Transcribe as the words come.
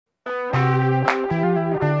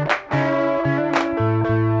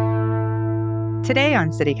Today on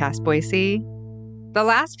CityCast Boise, the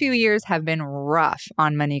last few years have been rough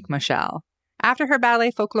on Monique Michel. After her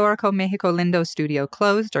Ballet Folklorico Mexico Lindo studio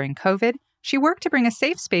closed during COVID, she worked to bring a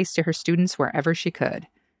safe space to her students wherever she could.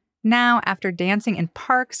 Now, after dancing in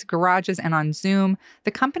parks, garages, and on Zoom,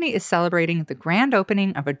 the company is celebrating the grand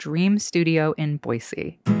opening of a dream studio in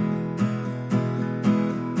Boise.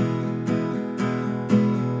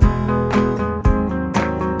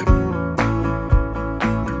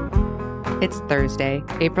 It's Thursday,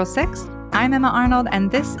 April 6th. I'm Emma Arnold, and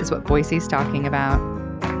this is what Boise's talking about.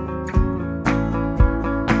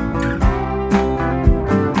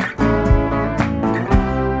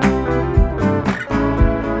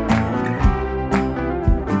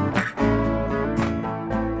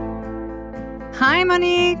 Hi,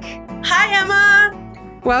 Monique. Hi,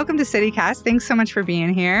 Emma. Welcome to CityCast. Thanks so much for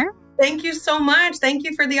being here. Thank you so much. Thank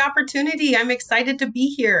you for the opportunity. I'm excited to be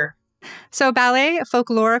here. So Ballet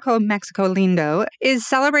Folklorico Mexico Lindo is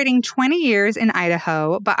celebrating 20 years in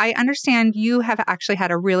Idaho, but I understand you have actually had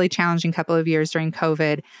a really challenging couple of years during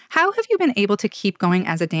COVID. How have you been able to keep going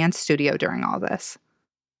as a dance studio during all this?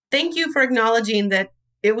 Thank you for acknowledging that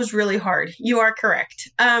it was really hard. You are correct.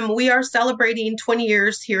 We are celebrating 20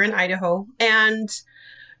 years here in Idaho. And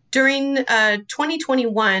during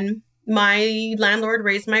 2021, my landlord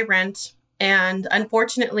raised my rent. And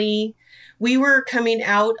unfortunately, we were coming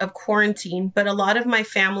out of quarantine, but a lot of my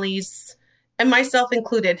families, and myself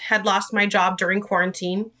included, had lost my job during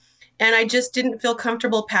quarantine. And I just didn't feel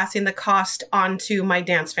comfortable passing the cost on to my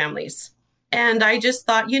dance families. And I just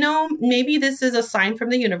thought, maybe this is a sign from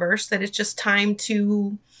the universe that it's just time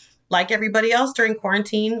to, like everybody else during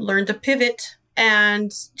quarantine, learn to pivot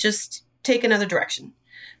and just take another direction.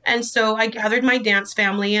 And so I gathered my dance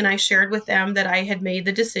family and I shared with them that I had made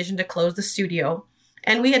the decision to close the studio.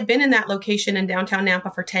 And we had been in that location in downtown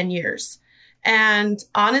Nampa for 10 years. And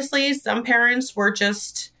honestly, some parents were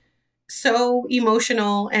just so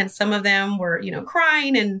emotional and some of them were,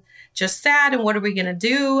 crying and just sad. And what are we going to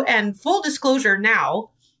do? And full disclosure now,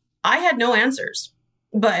 I had no answers,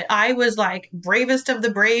 but I was like bravest of the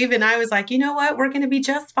brave. And I was like, you know what? We're going to be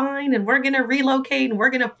just fine. And we're going to relocate and we're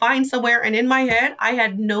going to find somewhere. And in my head, I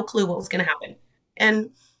had no clue what was going to happen. And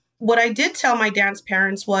what I did tell my dance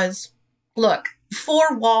parents was, look,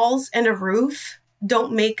 4 walls and a roof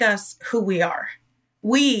don't make us who we are.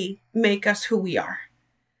 We make us who we are.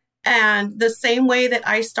 And the same way that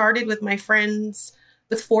I started with my friends,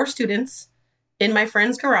 with 4 students in my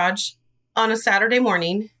friend's garage on a Saturday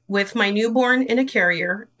morning with my newborn in a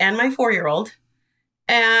carrier and my 4-year-old.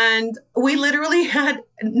 And we literally had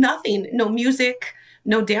nothing, no music,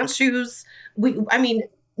 no dance shoes.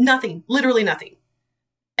 Nothing, literally nothing.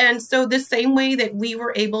 And so the same way that we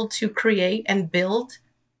were able to create and build,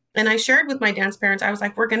 and I shared with my dance parents, I was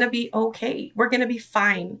like, we're going to be okay. We're going to be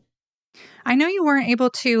fine. I know you weren't able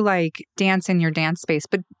to dance in your dance space,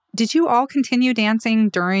 but did you all continue dancing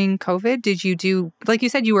during COVID? Did you do, like you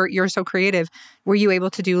said, you're so creative. Were you able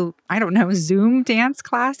to do, Zoom dance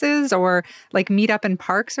classes or meet up in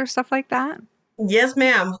parks or stuff like that? Yes,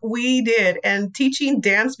 ma'am, we did. And teaching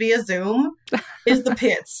dance via Zoom is the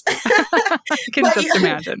pits. I can just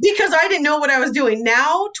imagine. Because I didn't know what I was doing.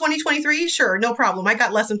 Now, 2023, sure, no problem. I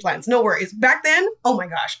got lesson plans, no worries. Back then, oh my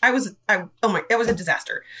gosh, that was a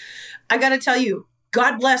disaster. I got to tell you,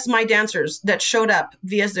 God bless my dancers that showed up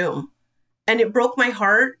via Zoom. And it broke my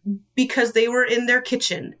heart because they were in their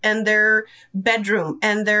kitchen and their bedroom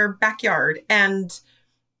and their backyard and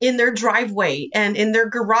in their driveway and in their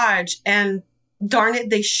garage, and darn it,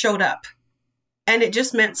 they showed up. And it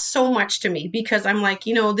just meant so much to me because I'm like,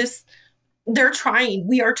 they're trying,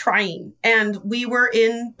 we are trying. And we were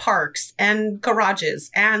in parks and garages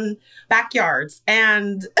and backyards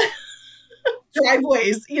and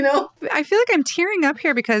driveways, I feel like I'm tearing up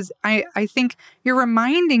here because I think you're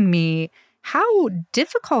reminding me how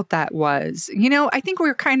difficult that was. I think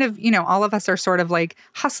we're kind of, all of us are sort of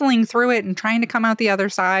hustling through it and trying to come out the other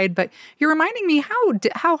side. But you're reminding me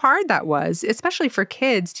how hard that was, especially for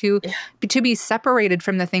kids to be separated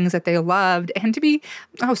from the things that they loved and to be,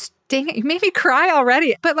 dang it, you made me cry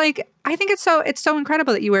already. But I think it's so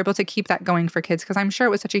incredible that you were able to keep that going for kids because I'm sure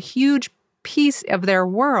it was such a huge piece of their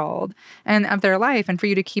world and of their life. And for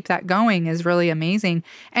you to keep that going is really amazing.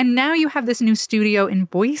 And now you have this new studio in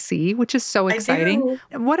Boise, which is so exciting.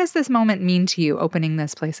 What does this moment mean to you, opening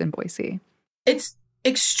this place in Boise? It's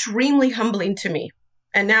extremely humbling to me.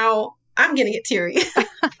 And now I'm going to get teary.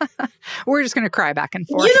 We're just going to cry back and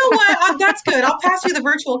forth. You know what? That's good. I'll pass you the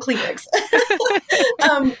virtual Kleenex.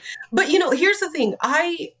 But here's the thing.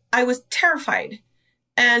 I was terrified.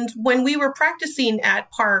 And when we were practicing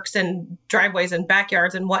at parks and driveways and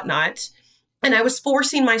backyards and whatnot, And I was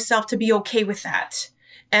forcing myself to be okay with that.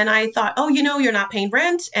 And I thought, oh, you're not paying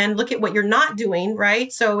rent and look at what you're not doing,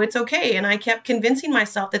 right? So it's okay. And I kept convincing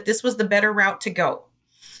myself that this was the better route to go.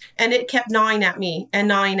 And it kept gnawing at me and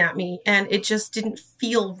gnawing at me. And it just didn't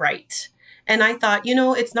feel right. And I thought,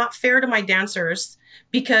 it's not fair to my dancers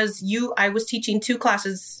because I was teaching 2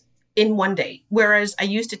 classes in one day, whereas I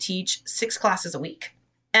used to teach 6 classes a week.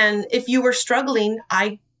 And if you were struggling,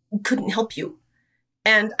 I couldn't help you.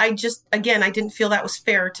 And I didn't feel that was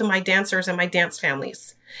fair to my dancers and my dance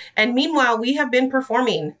families. And meanwhile, we have been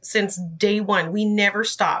performing since day one. We never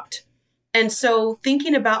stopped. And so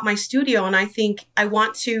thinking about my studio, and I think I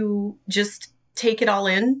want to just take it all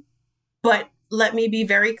in. But let me be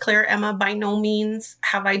very clear, Emma, by no means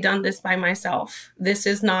have I done this by myself. This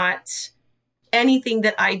is not anything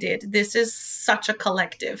that I did. This is such a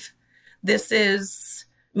collective. This is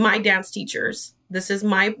my dance teachers. This is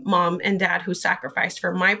my mom and dad who sacrificed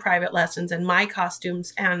for my private lessons and my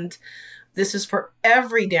costumes. And this is for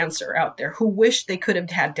every dancer out there who wished they could have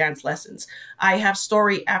had dance lessons. I have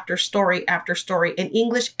story after story after story in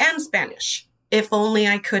English and Spanish. If only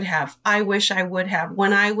I could have. I wish I would have.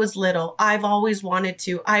 When I was little, I've always wanted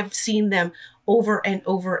to. I've seen them over and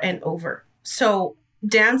over and over. So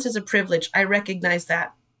dance is a privilege. I recognize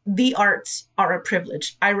that. The arts are a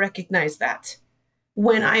privilege. I recognize that.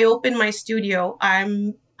 When I open my studio,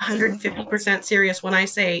 I'm 150% serious when I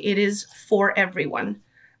say it is for everyone.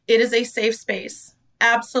 It is a safe space.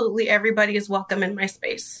 Absolutely everybody is welcome in my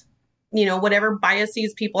space. Whatever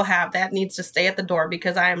biases people have, that needs to stay at the door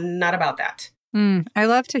because I am not about that. I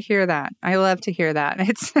love to hear that.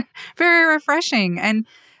 It's very refreshing. And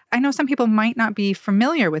I know some people might not be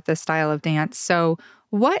familiar with this style of dance. So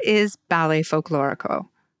what is ballet folklorico?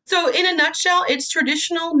 So in a nutshell, it's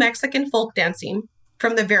traditional Mexican folk dancing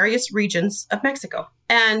from the various regions of Mexico.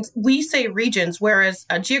 And we say regions, whereas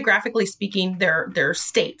geographically speaking, they're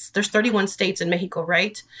states. There's 31 states in Mexico,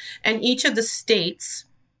 right? And each of the states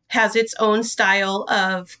has its own style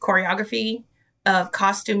of choreography, of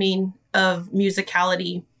costuming, of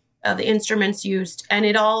musicality, of the instruments used. And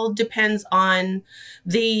it all depends on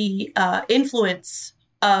the influence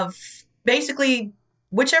of basically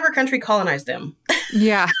whichever country colonized them.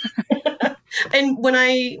 Yeah. And when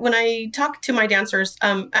I talk to my dancers,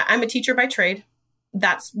 I'm a teacher by trade.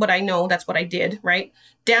 That's what I know. That's what I did, right?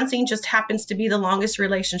 Dancing just happens to be the longest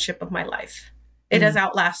relationship of my life. It has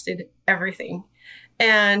outlasted everything.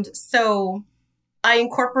 And so I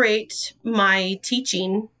incorporate my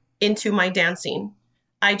teaching into my dancing.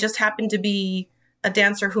 I just happen to be a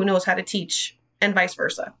dancer who knows how to teach and vice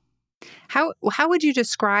versa. How would you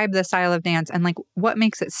describe the style of dance and what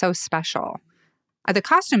makes it so special? The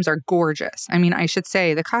costumes are gorgeous. I mean, I should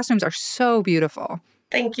say the costumes are so beautiful.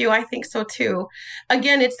 Thank you. I think so too.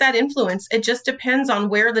 Again, it's that influence. It just depends on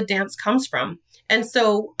where the dance comes from. And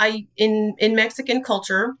so in Mexican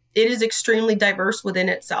culture, it is extremely diverse within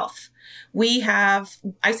itself. We have,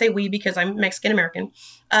 I say we because I'm Mexican American.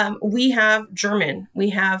 We have German, we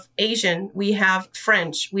have Asian, we have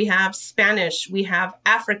French, we have Spanish, we have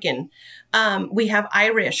African, we have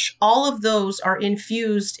Irish. All of those are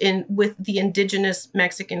infused with the indigenous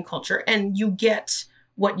Mexican culture. And you get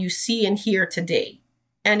what you see and hear today.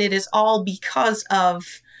 And it is all because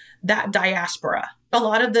of that diaspora. A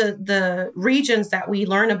lot of the regions that we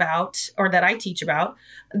learn about or that I teach about,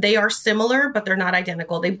 they are similar, but they're not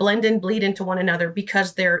identical. They blend and bleed into one another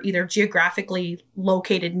because they're either geographically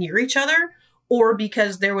located near each other or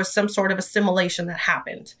because there was some sort of assimilation that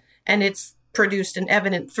happened. And it's produced and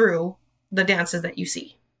evident through the dances that you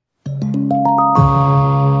see.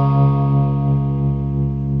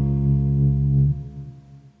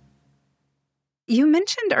 You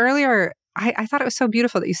mentioned earlier, I thought it was so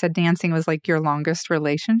beautiful that you said dancing was your longest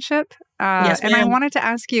relationship. Yes, and I wanted to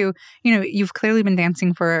ask you, you've clearly been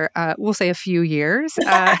dancing for, we'll say a few years.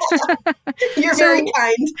 You're very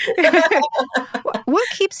kind. What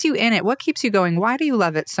keeps you in it? What keeps you going? Why do you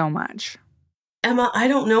love it so much? Emma, I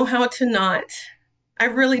don't know how to not. I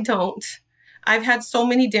really don't. I've had so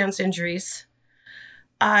many dance injuries.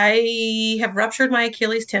 I have ruptured my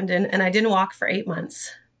Achilles tendon and I didn't walk for 8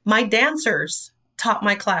 months. My dancers taught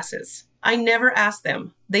my classes. I never asked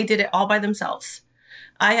them. They did it all by themselves.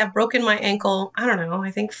 I have broken my ankle, I don't know,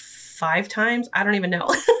 I think 5 times. I don't even know.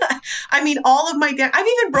 I mean, all of my I've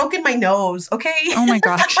even broken my nose, okay? Oh my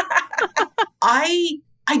gosh. I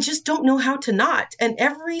just don't know how to not. And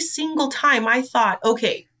every single time I thought,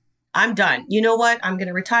 okay, I'm done. You know what? I'm going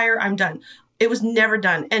to retire. I'm done. It was never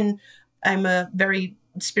done. And I'm a very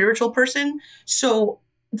spiritual person. So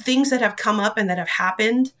things that have come up and that have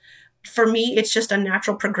happened, for me, it's just a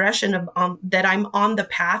natural progression of that I'm on the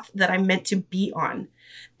path that I'm meant to be on.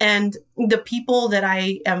 And the people that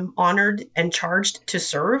I am honored and charged to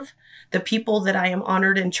serve, the people that I am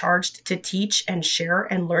honored and charged to teach and share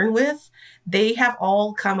and learn with, they have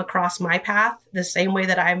all come across my path the same way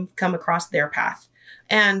that I've come across their path.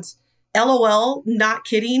 And LOL, not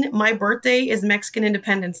kidding, my birthday is Mexican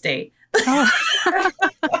Independence Day. Oh.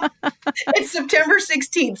 It's September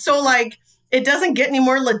 16th. So like, it doesn't get any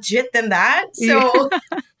more legit than that. So,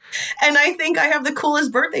 Yeah. and I think I have the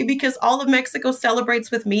coolest birthday because all of Mexico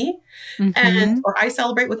celebrates with me or I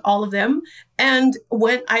celebrate with all of them. And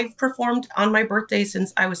when I've performed on my birthday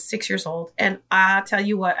since I was 6 years old, and I tell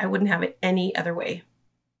you what, I wouldn't have it any other way.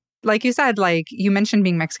 Like you said, like you mentioned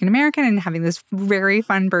being Mexican American and having this very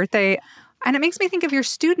fun birthday. And it makes me think of your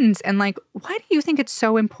students and like, why do you think it's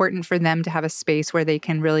so important for them to have a space where they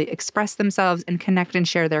can really express themselves and connect and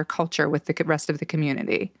share their culture with the rest of the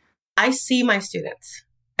community? I see my students.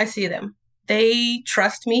 I see them. They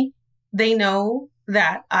trust me. They know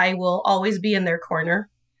that I will always be in their corner.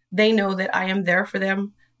 They know that I am there for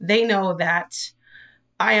them. They know that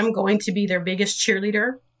I am going to be their biggest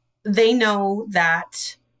cheerleader. They know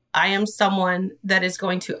that I am someone that is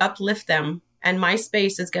going to uplift them, and my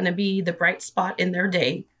space is going to be the bright spot in their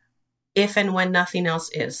day if and when nothing else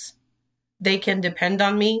is. They can depend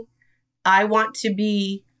on me. I want to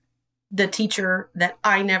be the teacher that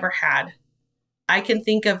I never had. I can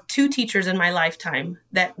think of 2 teachers in my lifetime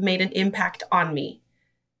that made an impact on me.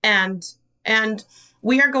 And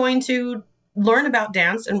we are going to learn about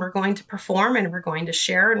dance, and we're going to perform, and we're going to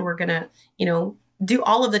share, and we're going to, do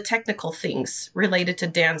all of the technical things related to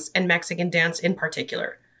dance and Mexican dance in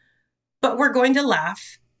particular. But we're going to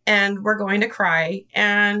laugh, and we're going to cry,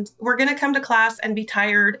 and we're going to come to class and be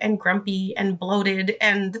tired and grumpy and bloated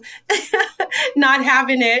and not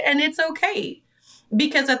having it. And it's okay.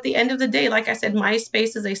 Because at the end of the day, like I said, my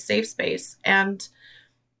space is a safe space. And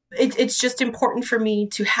it's just important for me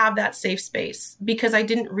to have that safe space, because I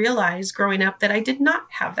didn't realize growing up that I did not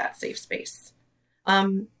have that safe space.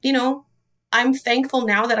 I'm thankful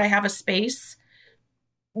now that I have a space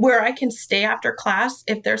where I can stay after class.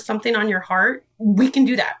 If there's something on your heart, we can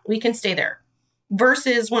do that. We can stay there.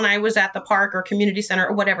 Versus when I was at the park or community center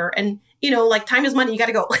or whatever. And, like time is money, you got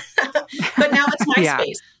to go. But now it's my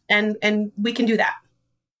space, and we can do that.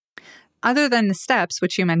 Other than the steps,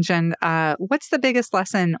 which you mentioned, what's the biggest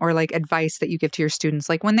lesson or like advice that you give to your students?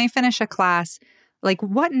 Like when they finish a class, like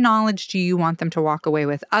what knowledge do you want them to walk away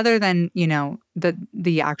with other than,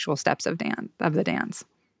 the actual steps of the dance?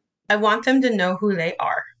 I want them to know who they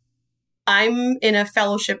are. I'm in a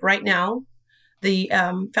fellowship right now, the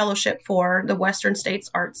fellowship for the Western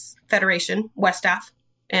States Arts Federation, WESTAF,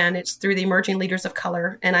 and it's through the Emerging Leaders of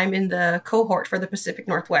Color. And I'm in the cohort for the Pacific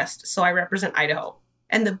Northwest. So I represent Idaho.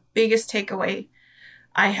 And the biggest takeaway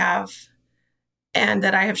I have, and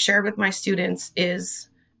that I have shared with my students, is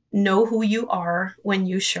know who you are when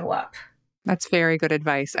you show up. That's very good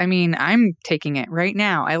advice. I mean, I'm taking it right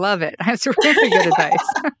now. I love it. That's really good advice.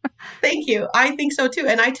 Thank you. I think so too.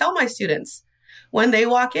 And I tell my students when they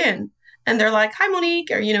walk in and they're like, hi,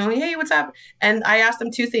 Monique, or, hey, what's up? And I ask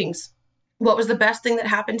them 2 things. What was the best thing that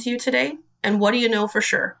happened to you today? And what do you know for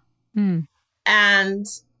sure? And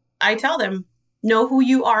I tell them, know who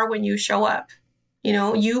you are when you show up.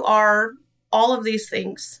 You are all of these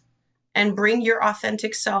things, and bring your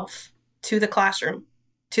authentic self to the classroom,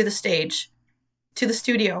 to the stage, to the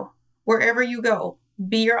studio, wherever you go.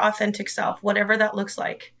 Be your authentic self, whatever that looks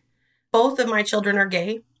like. Both of my children are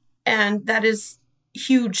gay, and that is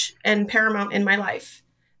huge and paramount in my life.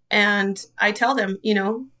 And I tell them,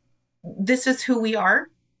 this is who we are,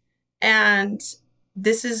 and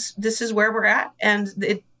this is where we're at. And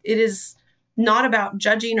it is not about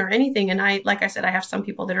judging or anything. And like I said, I have some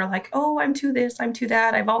people that are like, oh, I'm too this, I'm too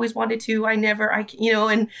that. I've always wanted to, and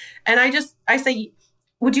I say,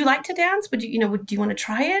 would you like to dance? Would you, do you want to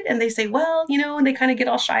try it? And they say, well, and they kind of get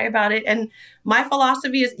all shy about it. And my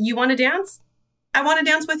philosophy is, you want to dance? I want to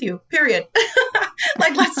dance with you, period.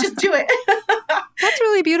 Like, let's just do it. That's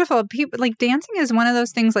really beautiful. People, like dancing is one of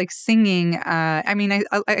those things like singing.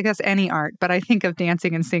 I guess any art, but I think of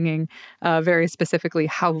dancing and singing very specifically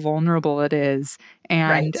how vulnerable it is.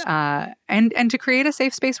 And, right. And to create a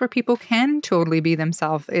safe space where people can totally be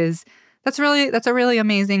themselves that's a really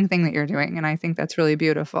amazing thing that you're doing. And I think that's really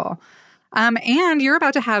beautiful. And you're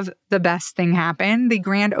about to have the best thing happen. The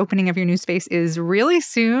grand opening of your new space is really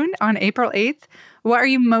soon on April 8th. What are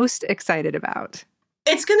you most excited about?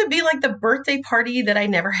 It's going to be like the birthday party that I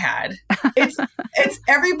never had. It's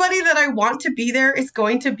everybody that I want to be there is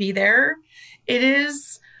going to be there. It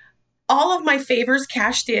is all of my favors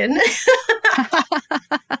cashed in.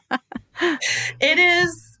 It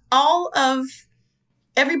is all of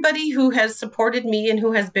everybody who has supported me and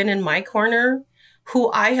who has been in my corner,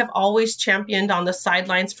 who I have always championed on the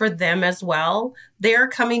sidelines for them as well. They're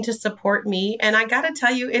coming to support me. And I got to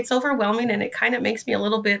tell you, it's overwhelming and it kind of makes me a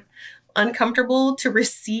little bit uncomfortable to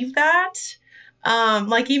receive that.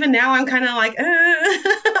 Like even now I'm kind of like,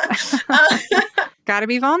 Gotta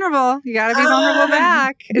be vulnerable. You gotta be vulnerable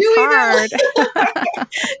back. It's hard.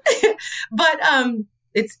 But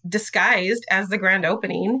it's disguised as the grand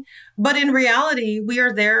opening. But in reality, we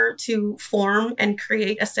are there to form and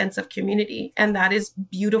create a sense of community. And that is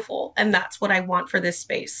beautiful. And that's what I want for this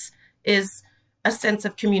space, is a sense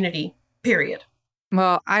of community, period.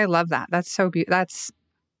 Well, I love that. That's so beautiful. That's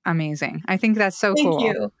amazing. I think that's so cool.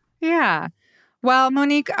 Thank you. Yeah. Well,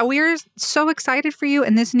 Monique, we're so excited for you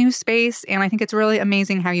in this new space. And I think it's really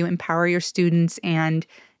amazing how you empower your students and,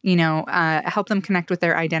 help them connect with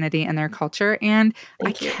their identity and their culture. And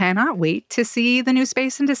I cannot wait to see the new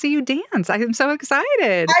space and to see you dance. I am so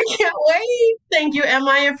excited. I can't wait. Thank you, Emma.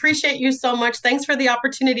 I appreciate you so much. Thanks for the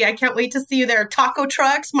opportunity. I can't wait to see you there. Taco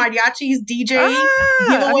trucks, mariachis, DJ,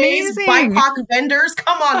 giveaways, BIPOC vendors.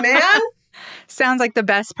 Come on, man. Sounds like the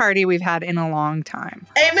best party we've had in a long time.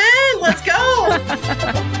 Amen. Let's go.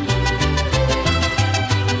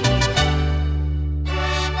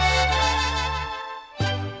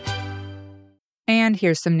 And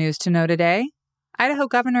here's some news to know today. Idaho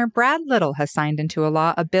Governor Brad Little has signed into a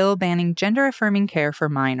law a bill banning gender-affirming care for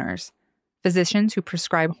minors. Physicians who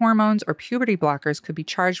prescribe hormones or puberty blockers could be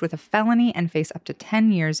charged with a felony and face up to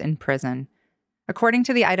 10 years in prison. According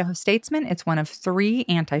to the Idaho Statesman, it's one of 3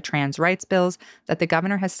 anti-trans rights bills that the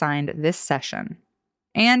governor has signed this session.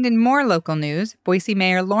 And in more local news, Boise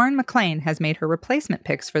Mayor Lauren McLean has made her replacement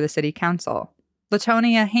picks for the city council.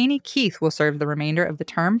 Latonia Haney Keith will serve the remainder of the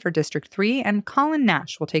term for District 3, and Colin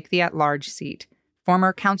Nash will take the at-large seat.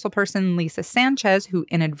 Former councilperson Lisa Sanchez, who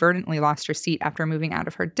inadvertently lost her seat after moving out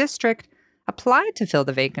of her district, applied to fill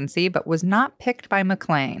the vacancy but was not picked by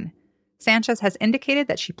McLean. Sanchez has indicated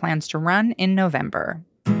that she plans to run in November.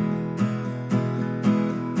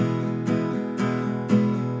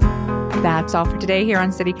 That's all for today here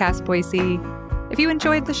on CityCast Boise. If you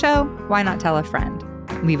enjoyed the show, why not tell a friend?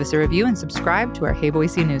 Leave us a review and subscribe to our Hey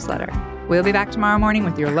Boise newsletter. We'll be back tomorrow morning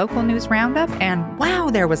with your local news roundup, and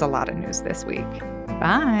wow, there was a lot of news this week.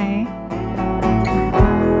 Bye.